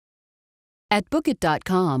At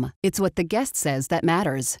Bookit.com, it's what the guest says that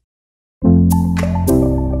matters.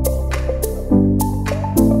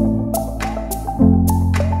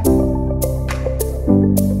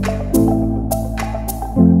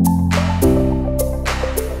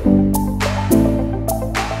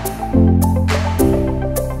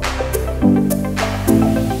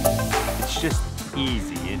 It's just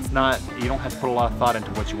easy. It's not, you don't have to put a lot of thought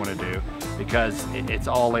into what you want to do because it's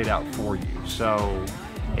all laid out for you. So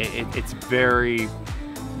it's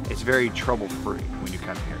very trouble-free when you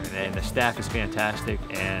come here, and the staff is fantastic,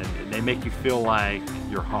 and they make you feel like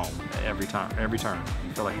you're home every time. Every turn,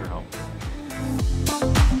 you feel like you're home.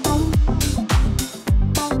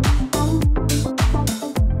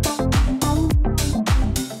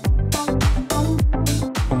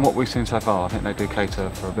 From what we've seen so far, I think they do cater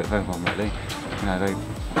for a bit of everyone, really. You know,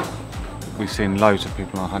 we've seen loads of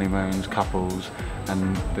people on honeymoons, couples,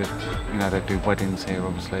 and you know, they do weddings here.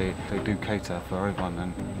 Obviously, they do cater for everyone,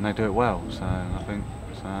 and they do it well. So I think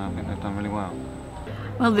they've done really well.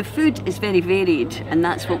 Well, the food is very varied, and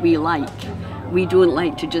that's what we like. We don't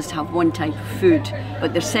like to just have one type of food,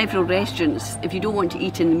 but there's several restaurants. If you don't want to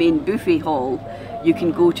eat in the main buffet hall, you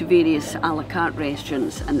can go to various a la carte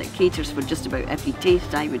restaurants, and that caters for just about every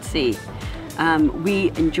taste, I would say.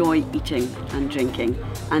 We enjoy eating and drinking,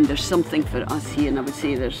 and there's something for us here, and I would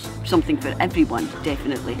say there's something for everyone,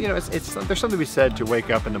 definitely. You know, there's something to be said to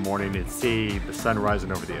wake up in the morning and see the sun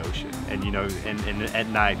rising over the ocean, and you know, and at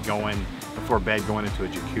night going before bed, going into a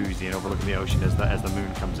jacuzzi and overlooking the ocean as the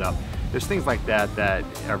moon comes up. There's things like that that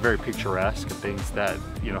are very picturesque, and things that,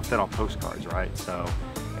 you know, fit on postcards, right? So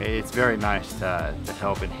it's very nice to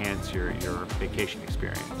help enhance your vacation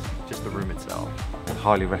experience, just the room itself. I'd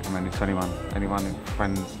highly recommend it to anyone,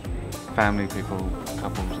 friends, family, people,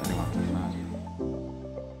 couples, anyone.